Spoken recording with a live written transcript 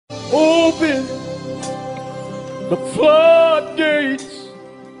Open the floodgates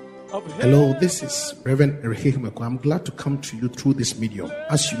of heaven. Hello, this is Reverend Erike Himeko. I'm glad to come to you through this medium.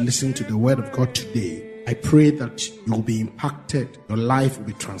 As you listen to the word of God today, I pray that you will be impacted, your life will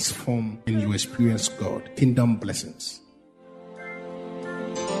be transformed, and you experience God. Kingdom blessings.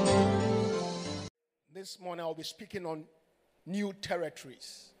 This morning I'll be speaking on new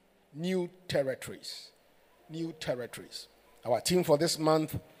territories. New territories. New territories. Our theme for this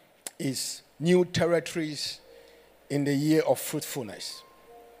month is new territories in the year of fruitfulness.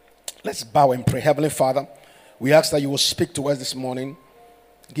 Let's bow and pray. Heavenly Father, we ask that you will speak to us this morning.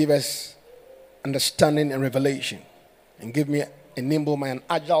 Give us understanding and revelation. And give me a nimble mind,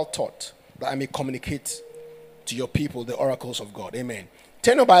 an agile thought that I may communicate to your people the oracles of God. Amen.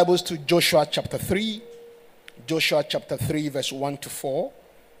 Turn your Bibles to Joshua chapter 3. Joshua chapter 3 verse 1 to 4.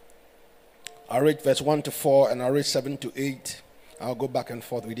 I'll read verse 1 to 4 and I'll read 7 to 8. I'll go back and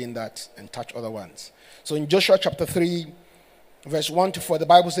forth within that and touch other ones. So in Joshua chapter 3, verse 1 to 4, the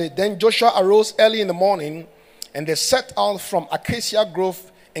Bible says, Then Joshua arose early in the morning, and they set out from Acacia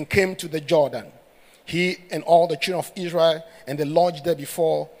Grove and came to the Jordan. He and all the children of Israel, and they lodged there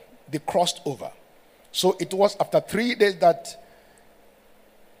before they crossed over. So it was after 3 days that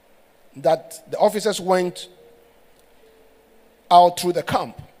the officers went out through the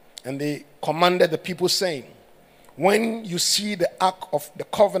camp, and they commanded the people, saying, When you see the ark of the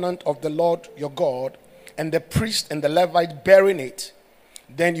covenant of the Lord your God, and the priest and the Levite bearing it,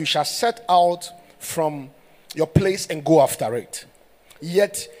 then you shall set out from your place and go after it.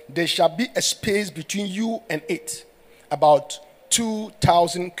 Yet there shall be a space between you and it, about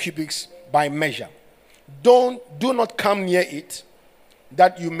 2,000 cubits by measure. Do not come near it,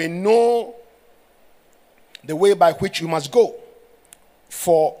 that you may know the way by which you must go,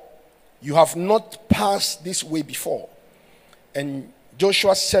 for you have not passed this way before. And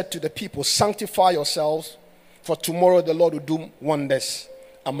Joshua said to the people, Sanctify yourselves, for tomorrow the Lord will do wonders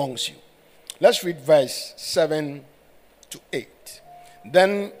amongst you. Let's read verse 7 to 8.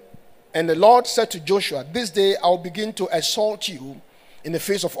 Then, and the Lord said to Joshua, This day I will begin to exalt you in the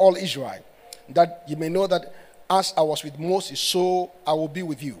face of all Israel, that you may know that as I was with Moses, so I will be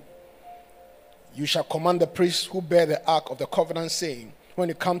with you. You shall command the priests who bear the ark of the covenant, saying, When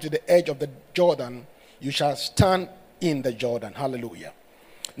you come to the edge of the Jordan, you shall stand in the Jordan. Hallelujah.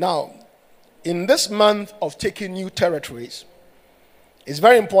 Now, in this month of taking new territories, it's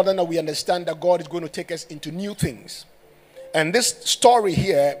very important that we understand that God is going to take us into new things. And this story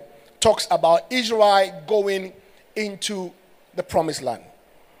here talks about Israel going into the promised land.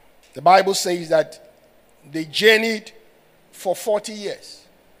 The Bible says that they journeyed for 40 years.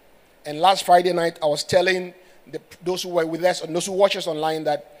 And last Friday night, I was telling those who were with us and those who watch us online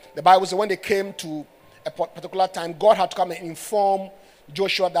that the Bible says when they came to a particular time, God had to come and inform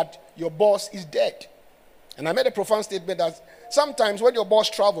Joshua that your boss is dead. And I made a profound statement that sometimes when your boss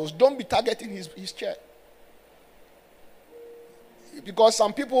travels, don't be targeting his chair. Because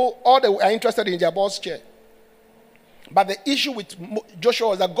some people, all they are interested in their boss' chair. But the issue with Joshua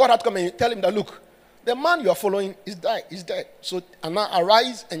was that God had to come and tell him that, look, the man you are following is dead. So now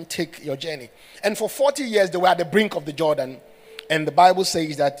arise and take your journey. And for 40 years, they were at the brink of the Jordan. And the Bible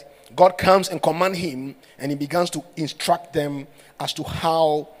says that God comes and commands him, and he begins to instruct them as to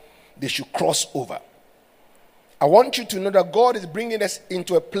how they should cross over. I want you to know that God is bringing us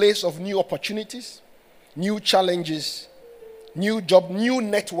into a place of new opportunities, new challenges, new job, new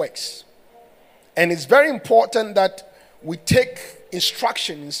networks. And it's very important that we take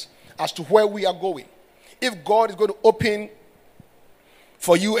instructions as to where we are going. If God is going to open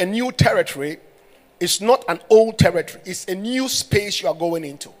for you a new territory, it's not an old territory. It's a new space you are going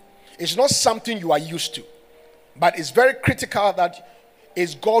into. It's not something you are used to. But it's very critical that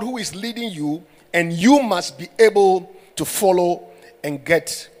it's God who is leading you, and you must be able to follow and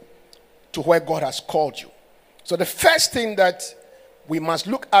get to where God has called you. So the first thing that we must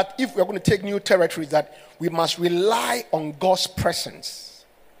look at if we're going to take new territory is that we must rely on God's presence.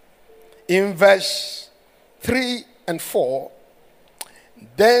 In verse 3 and 4,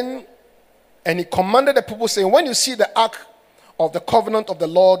 then, and he commanded the people, saying, When you see the ark of the covenant of the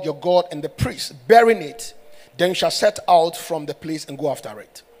Lord your God and the priest bearing it, then you shall set out from the place and go after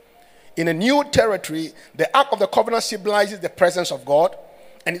it. In a new territory, the ark of the covenant symbolizes the presence of God,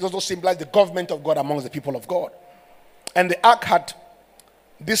 and it also symbolizes the government of God amongst the people of God. And the ark had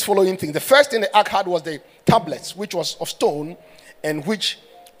this following thing. The first thing the ark had was the tablets, which was of stone, and which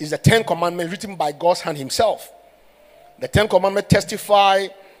is the 10 Commandments written by God's hand himself. The 10 Commandments testify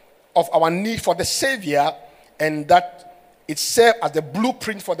of our need for the Savior, and that it served as the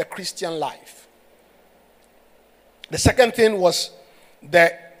blueprint for the Christian life. The second thing was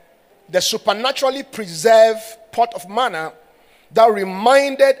the the supernaturally preserved pot of manna that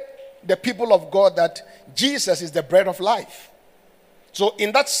reminded the people of God that Jesus is the bread of life. So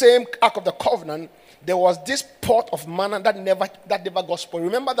in that same Ark of the Covenant, there was this pot of manna that never got spoiled.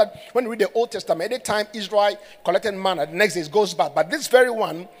 Remember that when we read the Old Testament, any time Israel collected manna, the next day it goes bad. But this very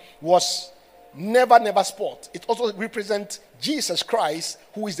one was never spoiled. It also represents Jesus Christ,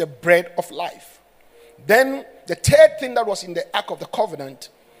 who is the bread of life. Then the third thing that was in the Ark of the Covenant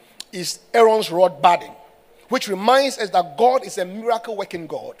is Aaron's rod budding, which reminds us that God is a miracle working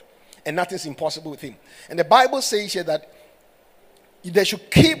God and nothing's impossible with him. And the Bible says here that they should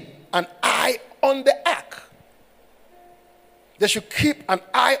keep an eye on the ark. They should keep an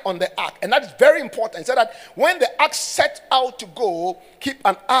eye on the ark. And that is very important. It said that when the ark set out to go, keep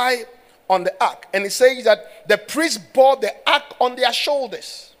an eye on the ark. And it says that the priests bore the ark on their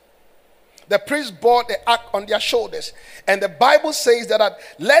shoulders. The priests bore the ark on their shoulders. And the Bible says that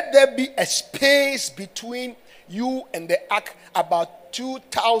let there be a space between you and the ark about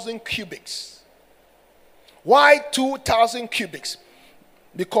 2,000 cubits. Why 2,000 cubits?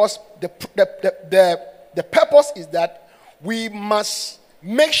 Because the purpose is that we must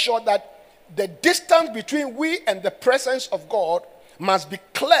make sure that the distance between we and the presence of God must be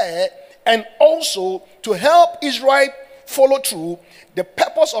clear, and also to help Israel follow through. The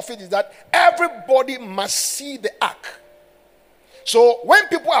purpose of it is that everybody must see the ark. So when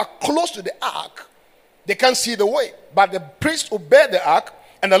people are close to the ark, they can't see the way, but the priests will bear the ark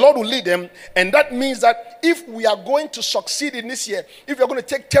and the Lord will lead them. And that means that if we are going to succeed in this year, if we are going to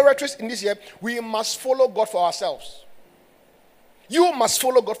take territories in this year, we must follow God for ourselves. You must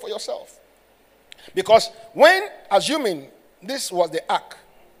follow God for yourself. Because when, assuming this was the ark,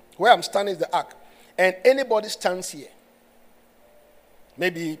 where I'm standing is the ark, and anybody stands here,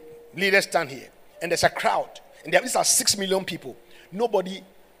 maybe leaders stand here, and there's a crowd, and these are 6 million people, nobody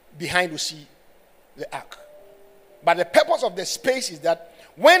behind will see the ark. But the purpose of the space is that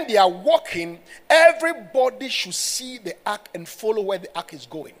when they are walking, everybody should see the ark and follow where the ark is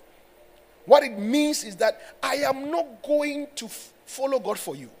going. What it means is that I am not going to follow God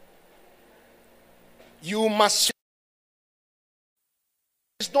for you. You must.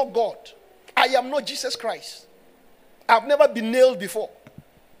 It's not God. I am not Jesus Christ. I've never been nailed before.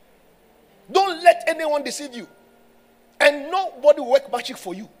 Don't let anyone deceive you. And nobody will work magic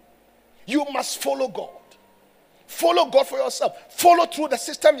for you. You must follow God. Follow God for yourself. Follow through the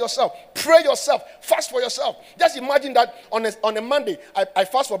system yourself. Pray yourself. Fast for yourself. Just imagine that on a Monday, I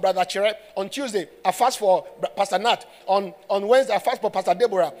fast for Brother Chere. On Tuesday, I fast for Pastor Nat. On Wednesday, I fast for Pastor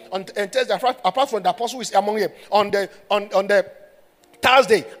Deborah. On Thursday, I fast for the apostle who is among you. On the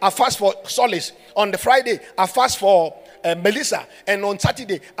Thursday, I fast for Solis. On the Friday, I fast for Melissa. And on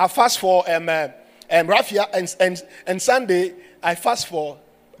Saturday, I fast for Rafia. And Sunday, I fast for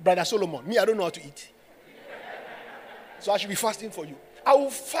Brother Solomon. Me, I don't know how to eat. So I should be fasting for you. I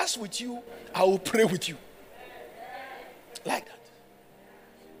will fast with you. I will pray with you. Like that.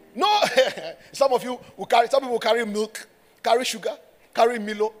 No, some people will carry milk, carry sugar, carry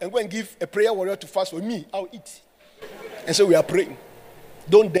Milo, and go and give a prayer warrior to fast for me. I'll eat. And so we are praying.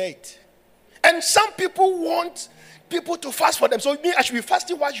 Don't dare it. And some people want people to fast for them. So me, I should be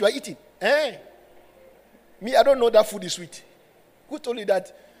fasting while you are eating. Me, I don't know that food is sweet. Who told you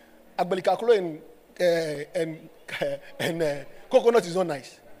that agbalikakulo and coconut is not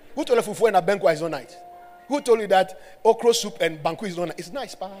nice? Who told you fufu and abenkwa is not nice? Who told you that okra soup and banku is not nice? It's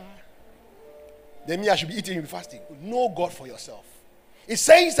nice, pa. Then me, I should be eating and fasting. Know God for yourself. It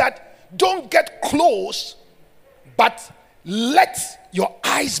says that don't get close, but let your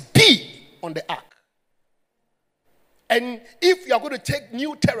eyes be on the ark. And if you are going to take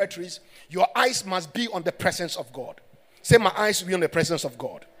new territories, your eyes must be on the presence of God. Say, my eyes will be on the presence of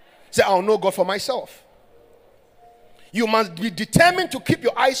God. Say, I'll know God for myself. You must be determined to keep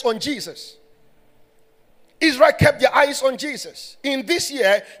your eyes on Jesus. Israel kept their eyes on Jesus. In this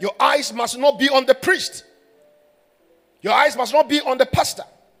year, your eyes must not be on the priest. Your eyes must not be on the pastor.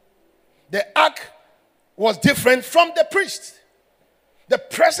 The ark was different from the priest. The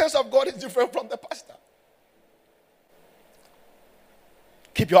presence of God is different from the pastor.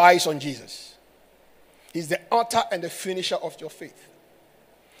 Keep your eyes on Jesus. He's the author and the finisher of your faith.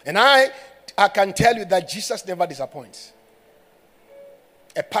 And I can tell you that Jesus never disappoints.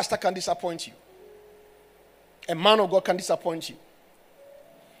 A pastor can disappoint you. A man of God can disappoint you.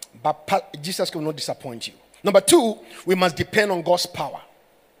 But Jesus will not disappoint you. Number 2, we must depend on God's power.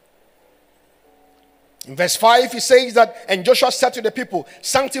 In verse 5, he says that, and Joshua said to the people,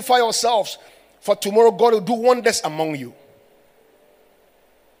 sanctify yourselves, for tomorrow God will do wonders among you.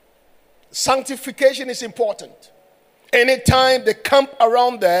 Sanctification is important. Anytime they camp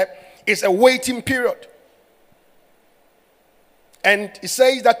around there, is a waiting period. And it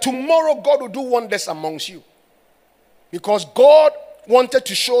says that tomorrow God will do wonders amongst you. Because God wanted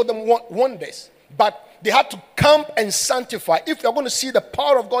to show them wonders. But they had to come and sanctify. If you're going to see the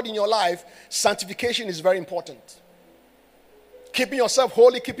power of God in your life, sanctification is very important. Keeping yourself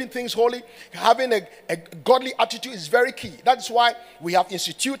holy, keeping things holy, having a godly attitude is very key. That's why we have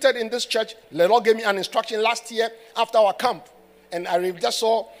instituted in this church. The Lord gave me an instruction last year after our camp. And I just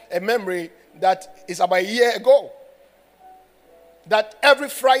saw a memory that is about a year ago. That every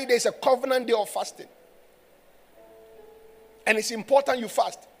Friday is a covenant day of fasting. And it's important you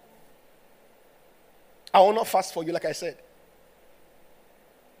fast. I will not fast for you, like I said.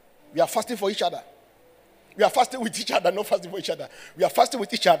 We are fasting for each other. We are fasting with each other, not fasting for each other. We are fasting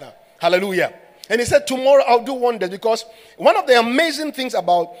with each other. Hallelujah. And he said, tomorrow I'll do wonders. Because one of the amazing things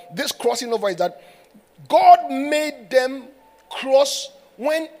about this crossing over is that God made them cross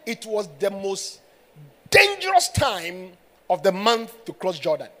when it was the most dangerous time of the month to cross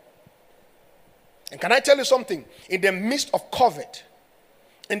Jordan. And can I tell you something? In the midst of COVID,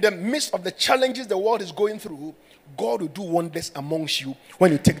 in the midst of the challenges the world is going through, God will do wonders amongst you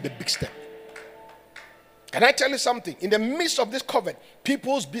when you take the big step. Can I tell you something? In the midst of this COVID,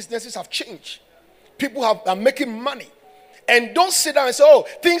 people's businesses have changed. People are making money. And don't sit down and say, oh,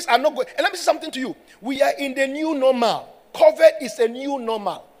 things are not good. And let me say something to you. We are in the new normal. COVID is a new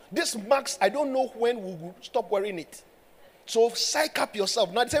normal. This marks, I don't know when we will stop wearing it. So psych up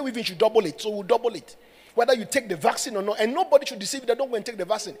yourself. Now they say we even should double it. So we'll double it. Whether you take the vaccine or not. And nobody should deceive you that don't go and take the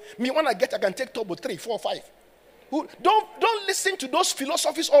vaccine. Me, when I can take turbo 3, 4, 5. Don't listen to those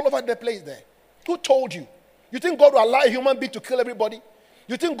philosophies all over the place there. Who told you? You think God will allow a human being to kill everybody?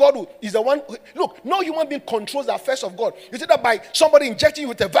 You think God is the one? Look, no human being controls the affairs of God. You think that by somebody injecting you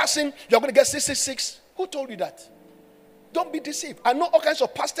with a vaccine, you're going to get 666? Who told you that? Don't be deceived. I know all kinds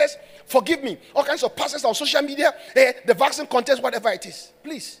of pastors, forgive me, all kinds of pastors on social media, the vaccine contains whatever it is.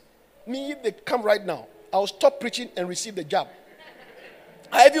 Please, me, if they come right now, I'll stop preaching and receive the jab.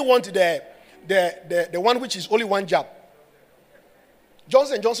 I even want the one which is only one jab.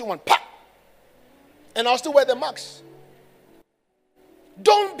 Johnson & Johnson one, pa! And I'll still wear the marks.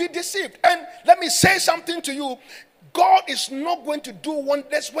 Don't be deceived. And let me say something to you. God is not going to do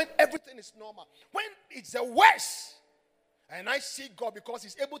wonders when everything is normal. When it's the worst. And I see God because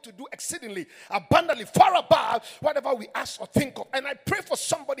he's able to do exceedingly, abundantly, far above whatever we ask or think of. And I pray for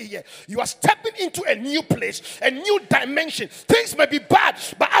somebody here. You are stepping into a new place, a new dimension. Things may be bad,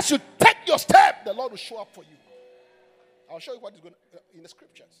 but as you take your step, the Lord will show up for you. I'll show you what is going in the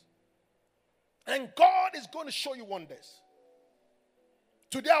scriptures. And God is going to show you wonders.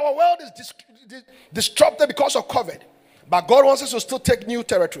 Today our world is disrupted because of COVID. But God wants us to still take new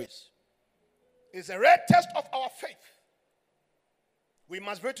territories. It's a rare test of our faith. We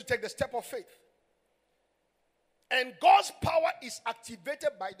must be able to take the step of faith. And God's power is activated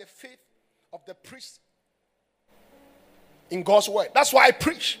by the faith of the priest in God's word. That's why I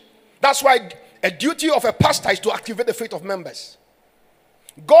preach. That's why a duty of a pastor is to activate the faith of members.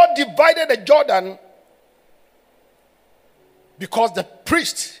 God divided the Jordan because the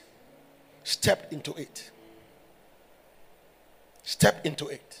priest stepped into it. Stepped into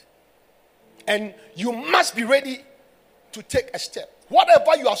it. And you must be ready to take a step.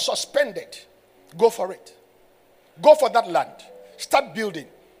 Whatever you are suspended, go for it. Go for that land. Start building.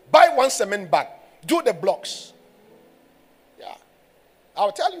 Buy one cement bag. Do the blocks. Yeah.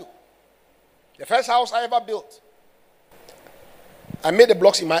 I'll tell you. The first house I ever built, I made the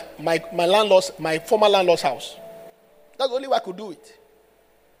blocks in my former landlord's house. That's the only way I could do it.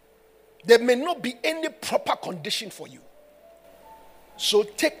 There may not be any proper condition for you. So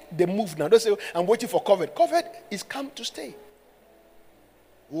take the move now. Don't say, I'm waiting for COVID. COVID is come to stay.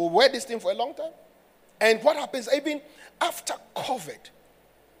 We'll wear this thing for a long time. And what happens, even after COVID,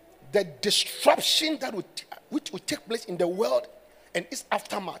 the disruption which will take place in the world and its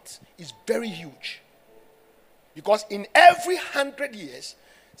aftermath is very huge. Because in every 100 years,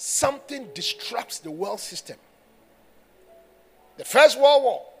 something disrupts the world system. The First World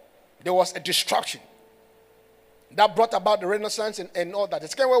War, there was a disruption that brought about the Renaissance and all that. The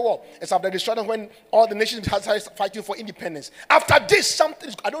Second World War is after the destruction when all the nations started fighting for independence. After this,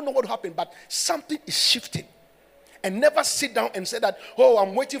 I don't know what happened, but something is shifting. And never sit down and say that, oh,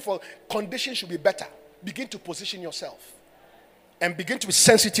 I'm waiting for conditions should be better. Begin to position yourself and begin to be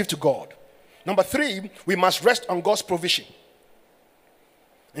sensitive to God. Number 3, we must rest on God's provision.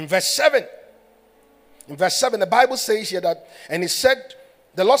 In verse 7, the Bible says here that, and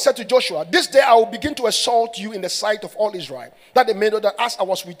the Lord said to Joshua, this day I will begin to exalt you in the sight of all Israel, that they may know that as I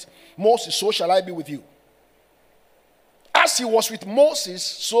was with Moses, so shall I be with you. As he was with Moses,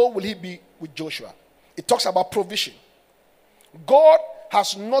 so will he be with Joshua. It talks about provision. God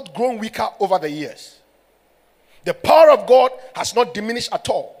has not grown weaker over the years. The power of God has not diminished at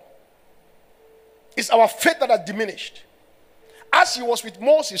all. It's our faith that has diminished. As he was with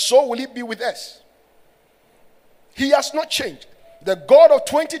Moses, so will he be with us. He has not changed. The God of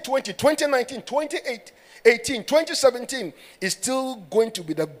 2020, 2019, 2018, 2017 is still going to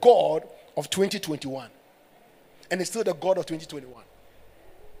be the God of 2021. And it's still the God of 2021.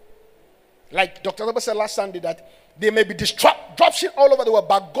 Like Dr. Zaba said last Sunday, that there may be disruption all over the world,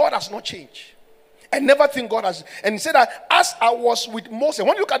 but God has not changed. I never think God has. And he said that as I was with Moses,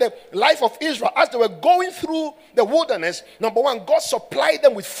 when you look at the life of Israel, as they were going through the wilderness, number one, God supplied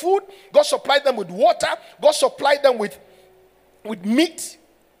them with food, God supplied them with water, God supplied them with meat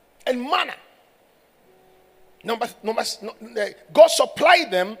and manna. God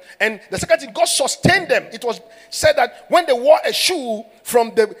supplied them, and the second thing, God sustained them. It was said that when they wore a shoe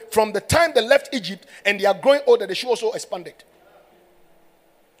from the time they left Egypt and they are growing older, the shoe also expanded.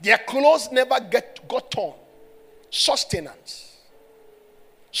 Their clothes never got torn. Sustenance.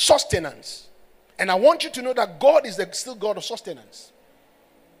 And I want you to know that God is still God of sustenance.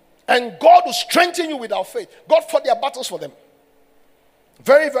 And God will strengthen you without faith. God fought their battles for them.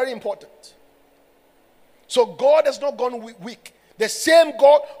 Very, very important. So God has not gone weak. The same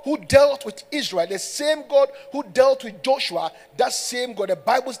God who dealt with Israel, the same God who dealt with Joshua, that same God, the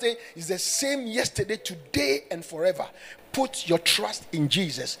Bible says, is the same yesterday, today, and forever. Put your trust in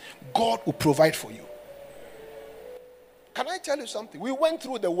Jesus. God will provide for you. Can I tell you something? We went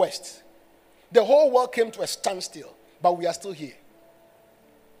through the West. The whole world came to a standstill, but we are still here.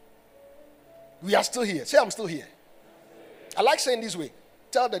 We are still here. Say, I'm still here. I like saying this way.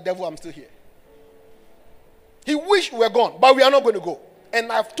 Tell the devil I'm still here. He wished we were gone, but we are not going to go.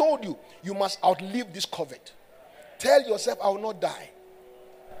 And I've told you, you must outlive this COVID. Tell yourself, I will not die,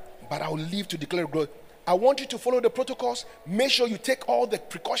 but I will live to declare glory. I want you to follow the protocols. Make sure you take all the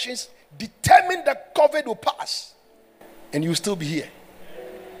precautions. Determine that COVID will pass, and you'll still be here.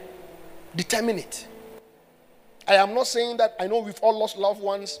 Determine it. I am not saying that. I know we've all lost loved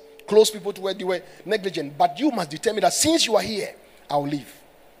ones, close people to where they were negligent, but you must determine that since you are here, I will live.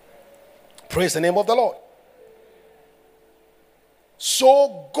 Praise the name of the Lord.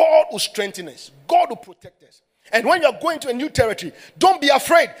 So God will strengthen us. God will protect us. And when you're going to a new territory, don't be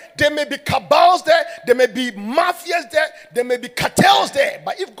afraid. There may be cabals there. There may be mafias there. There may be cartels there.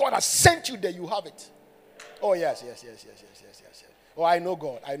 But if God has sent you there, you have it. Oh, yes. Oh, I know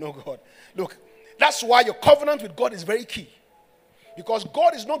God. Look, that's why your covenant with God is very key. Because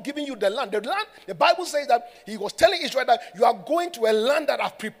God is not giving you the land. The Bible says that he was telling Israel that you are going to a land that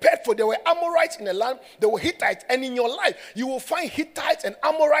I've prepared for. There were Amorites in the land. There were Hittites. And in your life, you will find Hittites and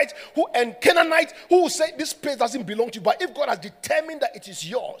Amorites and Canaanites who will say this place doesn't belong to you. But if God has determined that it is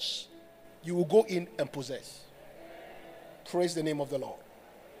yours, you will go in and possess. Praise the name of the Lord.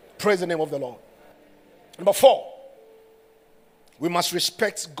 Praise the name of the Lord. Number 4, we must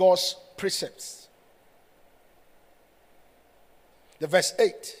respect God's precepts. The verse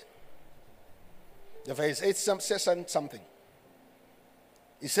 8. The verse 8 says something.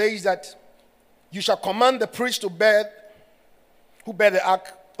 It says that you shall command the priest who bear the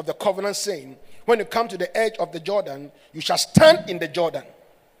ark of the covenant, saying, when you come to the edge of the Jordan, you shall stand in the Jordan.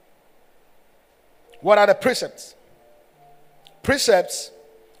 What are the precepts? Precepts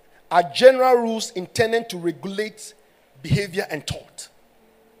are general rules intended to regulate behavior and thought.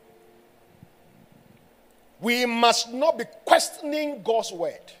 We must not be questioning God's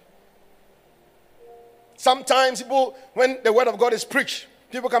word. Sometimes people, when the word of God is preached,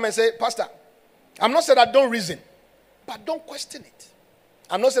 people come and say, Pastor, I'm not saying I don't reason, but don't question it.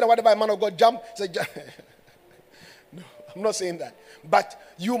 I'm not saying that whatever a man of God jump, say, no, I'm not saying that. But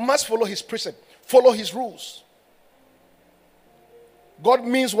you must follow his precept, follow his rules. God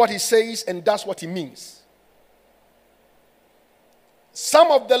means what he says and does what he means.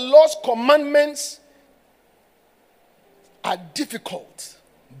 Some of the Lord's commandments are difficult,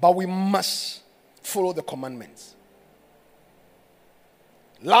 but we must follow the commandments.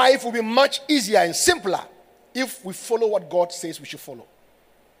 Life will be much easier and simpler if we follow what God says we should follow.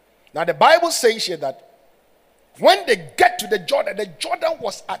 Now, the Bible says here that when they get to the Jordan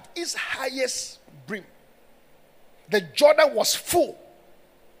was at its highest brim. The Jordan was full.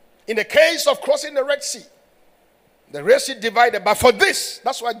 In the case of crossing the Red Sea divided. But for this,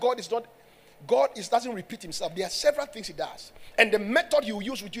 that's why God doesn't repeat himself. There are several things he does. And the method he will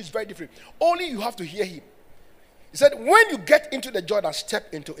use with you is very different. Only you have to hear him. He said, when you get into the Jordan,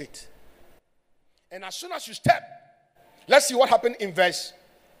 step into it. And as soon as you step, let's see what happened in verse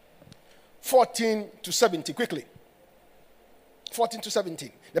 14 to 17. Quickly. 14 to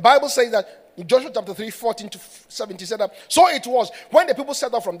 17. The Bible says that in Joshua chapter 3, 14 to 17 said that, so it was when the people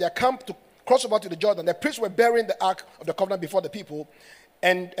set off from their camp to cross over to the Jordan, the priests were bearing the ark of the covenant before the people,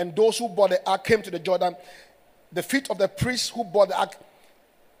 and those who bore the ark came to the Jordan. The feet of the priests who bore the ark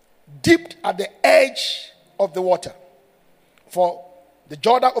dipped at the edge of the water. For the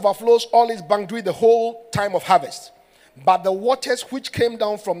Jordan overflows all its bank during the whole time of harvest. But the waters which came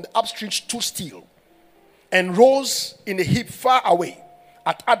down from the upstream stood still and rose in a heap far away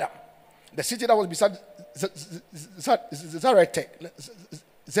at Adam, the city that was beside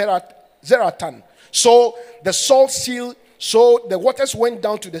Zeratan. So the salt sea, so the waters went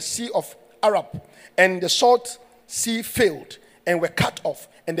down to the sea of Arab, and the salt sea failed and were cut off,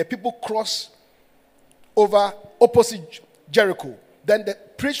 and the people crossed over opposite Jericho. Then the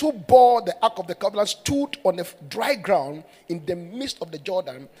priest who bore the ark of the covenant stood on the dry ground in the midst of the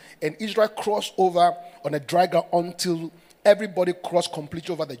Jordan, and Israel crossed over on the dry ground until everybody crossed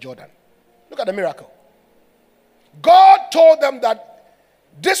completely over the Jordan. Look at the miracle. God told them that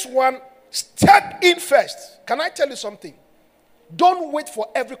this one, step in first. Can I tell you something? Don't wait for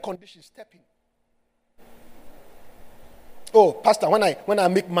every condition. Step in. Oh, Pastor, when I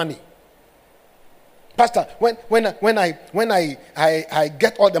make money, Pastor, when I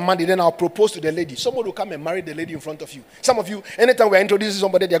get all the money, then I'll propose to the lady. Someone will come and marry the lady in front of you. Some of you, anytime we're introducing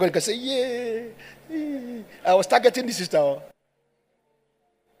somebody, they're going to say, yeah, I was targeting this sister.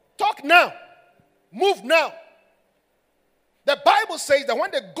 Talk now. Move now. The Bible says that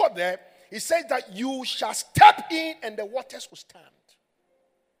when they got there, it says that you shall step in and the waters will stand.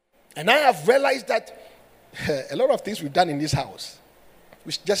 And I have realized that a lot of things we've done in this house,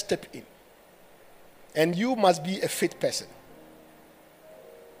 we should just step in. And you must be a faith person.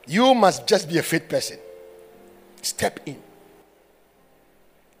 You must just be a faith person. Step in.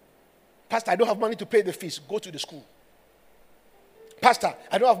 Pastor, I don't have money to pay the fees. Go to the school. Pastor,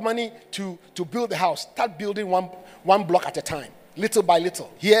 I don't have money to build the house. Start building one block at a time. Little by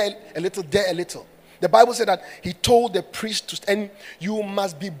little. Here a little, there a little. The Bible said that he told the priest to, and you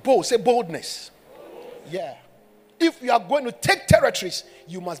must be bold. Say boldness. Yeah. If you are going to take territories,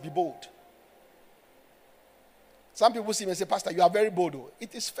 you must be bold. Some people see me and say, Pastor, you are very bold.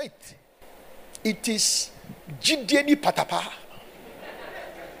 It is faith. It is Gideoni patapa.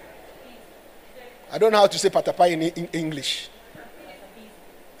 I don't know how to say patapa in English.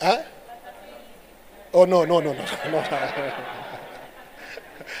 Huh? Oh, no.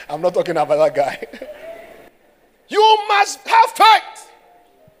 I'm not talking about that guy. You must have faith.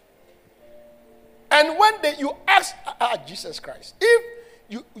 And when you ask, Jesus Christ, if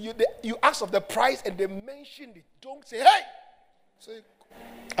you ask of the price and they mention it, don't say, hey, say,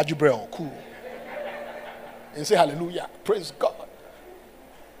 Ajubrel, cool. And say hallelujah, praise God.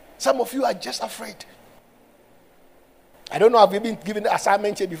 Some of you are just afraid. I don't know, have you been given the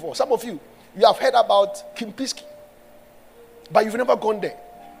assignment here before? Some of you have heard about Kimpiski, but you've never gone there.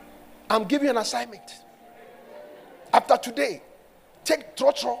 I'm giving you an assignment. After today, take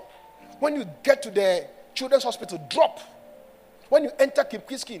Trotro. When you get to the children's hospital, drop. When you enter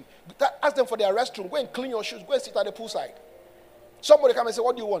Kimpiski, ask them for their restroom. Go and clean your shoes. Go and sit at the poolside. Somebody come and say,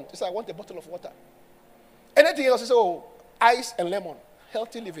 what do you want? They say, I want a bottle of water. Anything else, they say, oh, ice and lemon.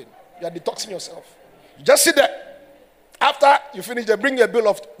 Healthy living. You are detoxing yourself. You just sit there. After you finish, they bring you a bill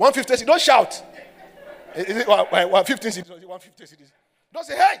of 150 cedis. Don't shout. Is it 115 cedis? 150 cedis. Don't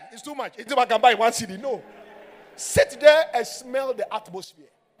say, hey, it's too much. It's I can buy 1 cedi. No. Sit there and smell the atmosphere.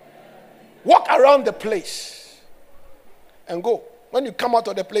 Walk around the place and go. When you come out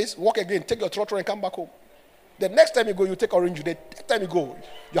of the place, walk again. Take your trotro and come back home. The next time you go, you take orange juice. The next time you go,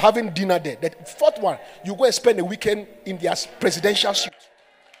 you're having dinner there. The fourth one, you go and spend a weekend in their presidential suite.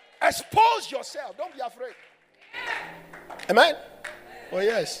 Expose yourself. Don't be afraid. Amen? Oh,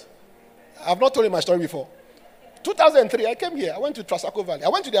 yes. I've not told you my story before. 2003, I came here. I went to Trasaco Valley. I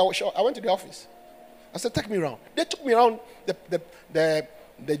went to their shop. I went to the office. I said, take me around. They took me around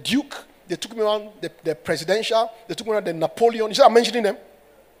the Duke. They took me around the presidential. They took me around the Napoleon. You see, I'm mentioning them.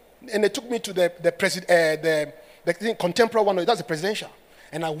 And they took me to the contemporary one. That's the presidential.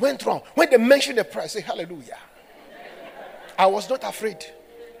 And I went around. When they mentioned the price, I say, hallelujah. I was not afraid.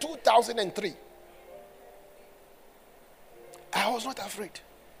 2003. I was not afraid.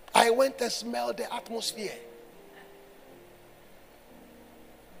 I went and smelled the atmosphere.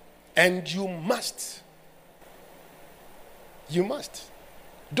 And you must. You must.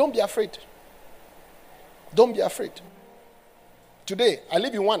 Don't be afraid. Don't be afraid. Today, I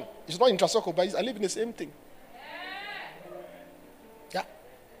live in one. It's not in Trasoko, but I live in the same thing. Yeah.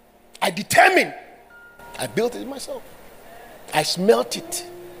 I determined. I built it myself. I smelt it.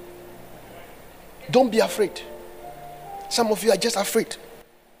 Don't be afraid. Some of you are just afraid.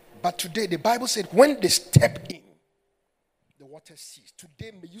 But today, the Bible said, when they step in, the water cease.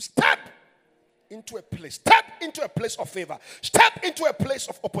 Today, may you step into a place. Step into a place of favor. Step into a place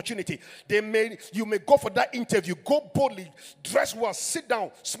of opportunity. You may go for that interview. Go boldly, dress well, sit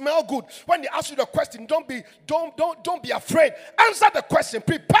down, smell good. When they ask you the question, don't be afraid. Answer the question.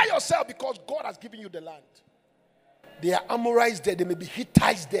 Prepare yourself, because God has given you the land. There are Amorites there. There may be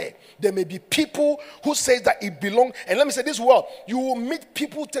Hittites there. There may be people who say that it belongs. And let me say this word. You will meet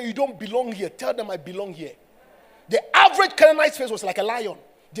people tell you don't belong here. Tell them I belong here. The average Canaanite face was like a lion.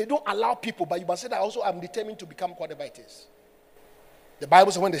 They don't allow people, but you must say that also I'm determined to become whatever it is. The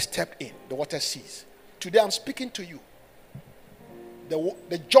Bible says when they step in, the water ceases. Today I'm speaking to you.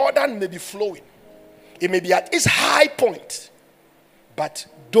 The Jordan may be flowing. It may be at its high point, but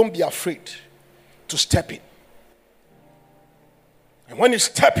don't be afraid to step in. And when you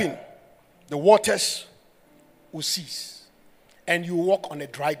step in, the waters will cease, and you walk on a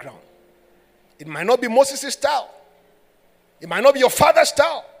dry ground. It might not be Moses' style. It might not be your father's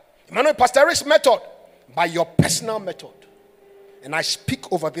style. It might not be Pastor Eric's method, but your personal method. And I speak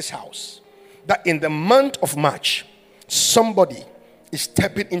over this house that in the month of March, somebody is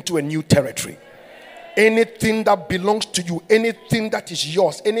stepping into a new territory. Anything that belongs to you, anything that is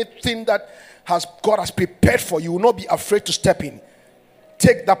yours, anything that God has prepared for you, will not be afraid to step in.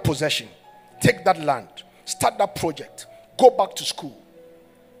 Take that possession. Take that land. Start that project. Go back to school.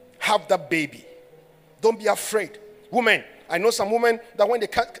 Have that baby. Don't be afraid. Women, I know some women that when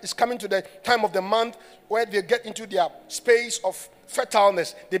it's coming to the time of the month where they get into their space of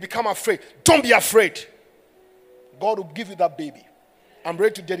fertileness, they become afraid. Don't be afraid. God will give you that baby. I'm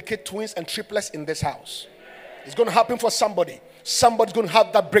ready to dedicate twins and triplets in this house. It's going to happen for somebody. Somebody's going to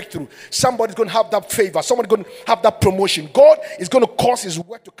have that breakthrough. Somebody's going to have that favor. Somebody's going to have that promotion. God is going to cause his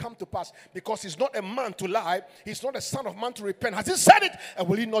word to come to pass, because he's not a man to lie. He's not a son of man to repent. Has he said it, and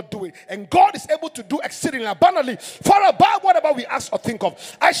will he not do it? And God is able to do exceedingly abundantly, far above whatever we ask or think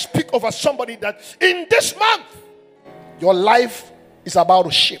of. I speak over somebody that in this month, your life is about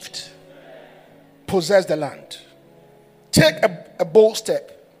to shift. Possess the land. Take a bold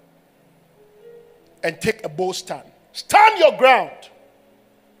step. And take a bold stand. Stand your ground.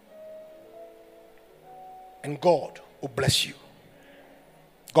 And God will bless you.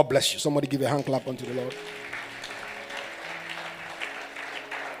 God bless you. Somebody give a hand clap unto the Lord.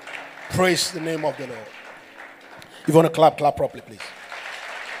 Praise the name of the Lord. If you want to clap properly, please.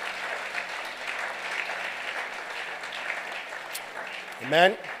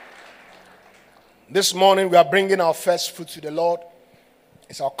 Amen. This morning we are bringing our first fruit to the Lord.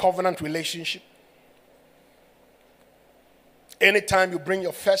 It's our covenant relationship. Anytime you bring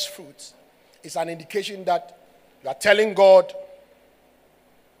your first fruits, it's an indication that you are telling God,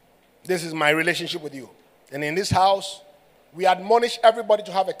 this is my relationship with you. And in this house, we admonish everybody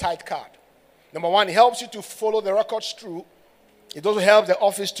to have a tithe card. Number one, it helps you to follow the records through. It also helps the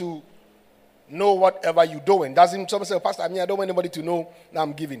office to know whatever you're doing. Doesn't someone say, Pastor, I don't want anybody to know that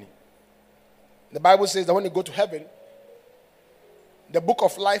I'm giving it. The Bible says that when you go to heaven, the book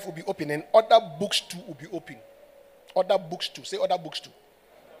of life will be open, and other books too will be open. Other books too. Say other books too.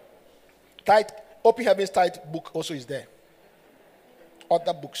 Tithe, Open Heaven's tithe book also is there.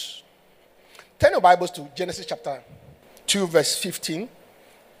 Other books. Turn your Bibles to Genesis chapter 2, verse 15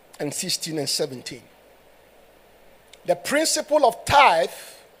 and 16 and 17. The principle of tithe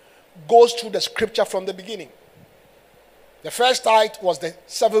goes through the scripture from the beginning. The first tithe was the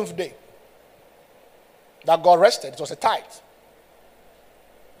seventh day that God rested. It was a tithe.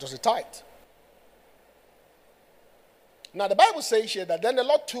 It was a tithe. Now the Bible says here that then the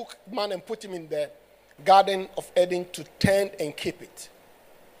Lord took man and put him in the Garden of Eden to tend and keep it.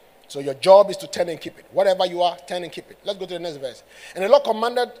 So your job is to tend and keep it. Whatever you are, tend and keep it. Let's go to the next verse. And the Lord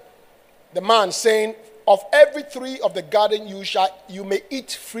commanded the man, saying, of every tree of the garden you may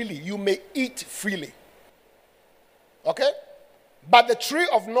eat freely. You may eat freely. Okay? But the tree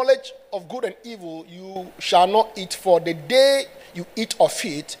of knowledge of good and evil you shall not eat, for the day you eat of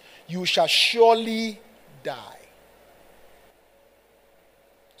it, you shall surely die.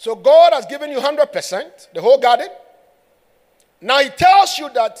 So God has given you 100%, the whole garden. Now he tells you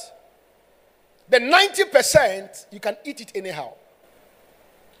that the 90%, you can eat it anyhow.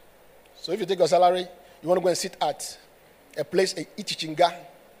 So if you take your salary, you want to go and sit at a place, a Ichichinga,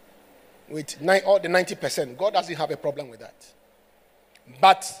 with all the 90%. God doesn't have a problem with that.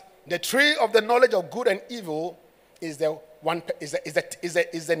 But the tree of the knowledge of good and evil is the 10%. Is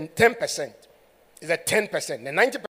the 10%. The 90%.